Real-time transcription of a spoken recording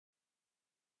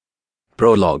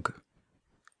Prologue.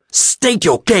 State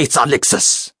your case,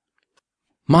 Alexis!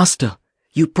 Master,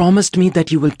 you promised me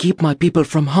that you will keep my people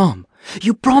from harm.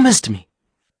 You promised me.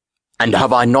 And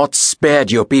have I not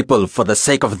spared your people for the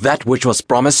sake of that which was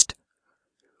promised?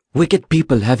 Wicked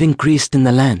people have increased in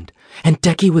the land, and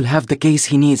Taki will have the case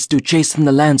he needs to chasten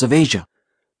the lands of Asia.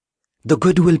 The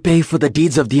good will pay for the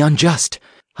deeds of the unjust,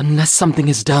 unless something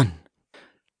is done.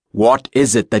 What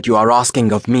is it that you are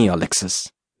asking of me,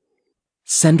 Alexis?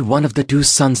 Send one of the 2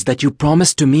 sons that you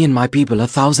promised to me and my people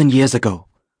 1,000 years ago.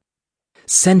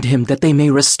 Send him that they may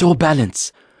restore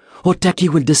balance, or Taki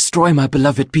will destroy my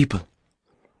beloved people.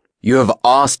 You have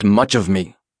asked much of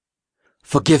me.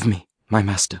 Forgive me, my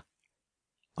master.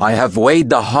 I have weighed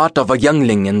the heart of a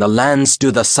youngling in the lands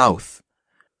to the south,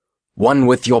 one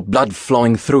with your blood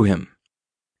flowing through him.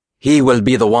 He will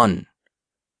be the one,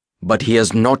 but he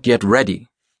is not yet ready.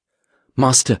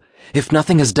 Master, if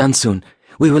nothing is done soon,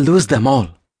 we will lose them all.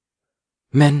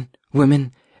 Men,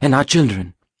 women, and our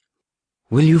children.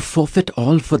 Will you forfeit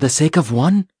all for the sake of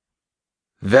one?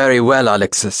 Very well,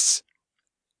 Alexis.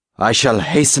 I shall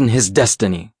hasten his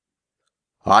destiny.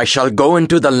 I shall go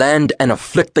into the land and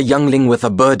afflict the youngling with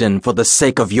a burden for the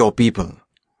sake of your people.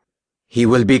 He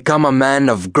will become a man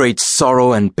of great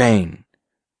sorrow and pain,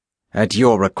 at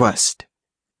your request.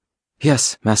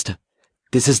 Yes, master.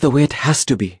 This is the way it has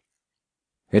to be.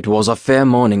 It was a fair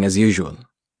morning as usual.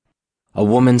 A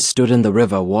woman stood in the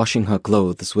river washing her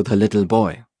clothes with her little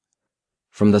boy.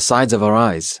 From the sides of her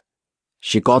eyes,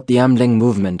 she caught the ambling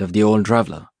movement of the old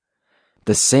traveler,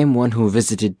 the same one who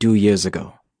visited 2 years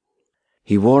ago.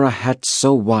 He wore a hat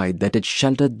so wide that it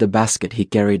sheltered the basket he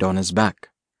carried on his back.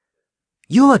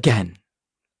 You again,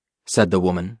 said the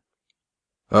woman.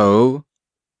 Oh,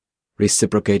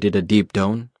 reciprocated a deep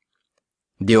tone.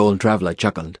 The old traveler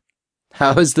chuckled.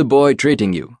 How is the boy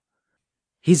treating you?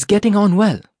 He's getting on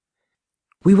well.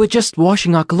 We were just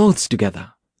washing our clothes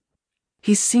together.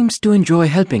 He seems to enjoy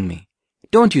helping me.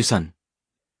 Don't you, son?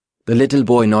 The little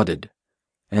boy nodded,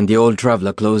 and the old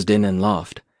traveler closed in and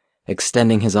laughed,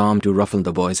 extending his arm to ruffle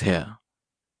the boy's hair.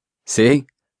 See?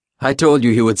 I told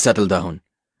you he would settle down.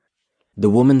 The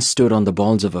woman stood on the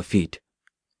balls of her feet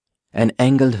and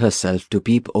angled herself to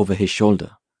peep over his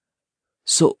shoulder.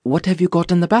 So what have you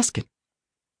got in the basket?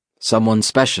 Someone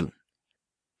special.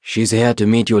 She's here to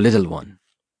meet your little one.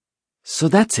 So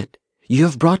that's it. You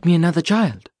have brought me another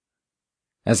child.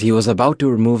 As he was about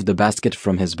to remove the basket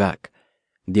from his back,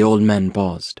 the old man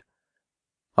paused.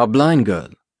 A blind girl.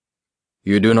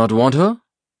 You do not want her?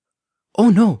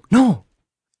 Oh, no, no.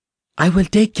 I will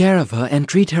take care of her and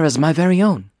treat her as my very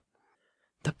own.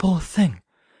 The poor thing.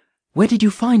 Where did you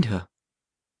find her?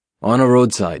 On a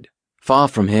roadside, far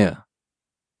from here.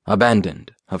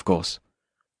 Abandoned, of course.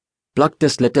 Plucked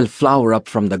this little flower up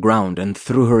from the ground and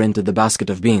threw her into the basket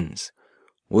of beans.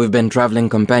 We've been traveling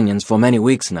companions for many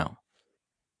weeks now.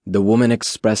 The woman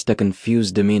expressed a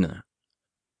confused demeanor.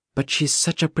 But she's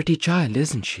such a pretty child,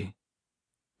 isn't she?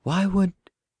 Why would...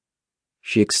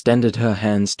 She extended her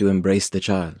hands to embrace the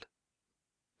child.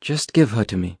 Just give her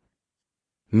to me.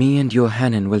 Me and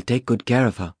Yohanan will take good care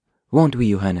of her, won't we,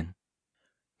 Yohanan?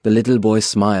 The little boy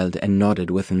smiled and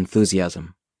nodded with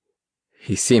enthusiasm.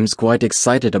 He seems quite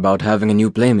excited about having a new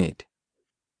playmate.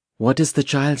 What is the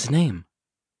child's name?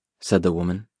 Said the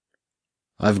woman.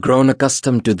 I've grown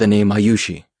accustomed to the name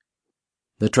Ayushi.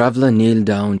 The traveler kneeled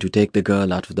down to take the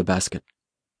girl out of the basket.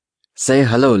 Say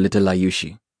hello, little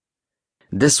Ayushi.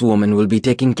 This woman will be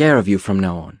taking care of you from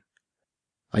now on.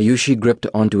 Ayushi gripped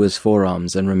onto his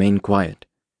forearms and remained quiet.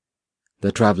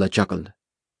 The traveler chuckled.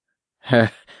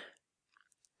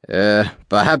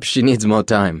 Perhaps she needs more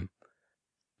time.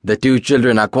 The 2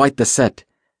 children are quite the set.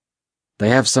 They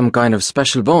have some kind of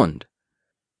special bond.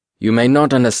 You may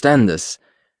not understand this,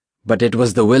 but it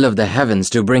was the will of the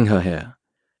heavens to bring her here.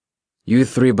 You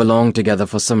 3 belong together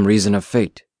for some reason of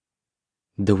fate.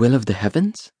 The will of the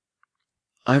heavens?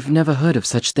 I've never heard of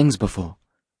such things before,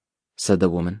 said the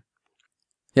woman.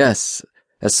 Yes,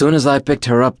 as soon as I picked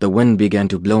her up, the wind began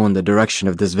to blow in the direction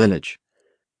of this village.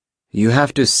 You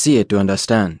have to see it to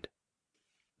understand.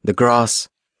 The grass,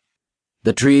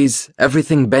 the trees,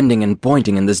 everything bending and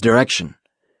pointing in this direction.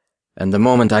 And the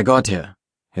moment I got here,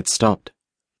 it stopped.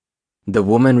 The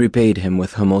woman repaid him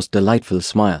with her most delightful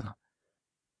smile.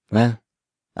 Well,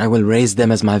 I will raise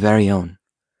them as my very own.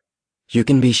 You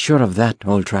can be sure of that,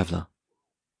 old traveler.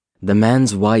 The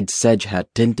man's wide sedge hat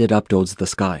tilted up towards the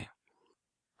sky.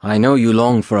 I know you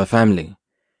long for a family,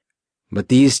 but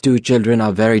these 2 children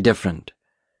are very different.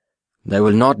 They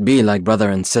will not be like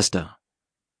brother and sister.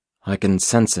 I can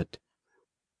sense it.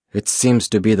 It seems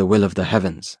to be the will of the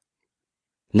heavens.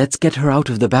 Let's get her out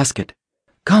of the basket.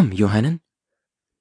 Come, Yohanan.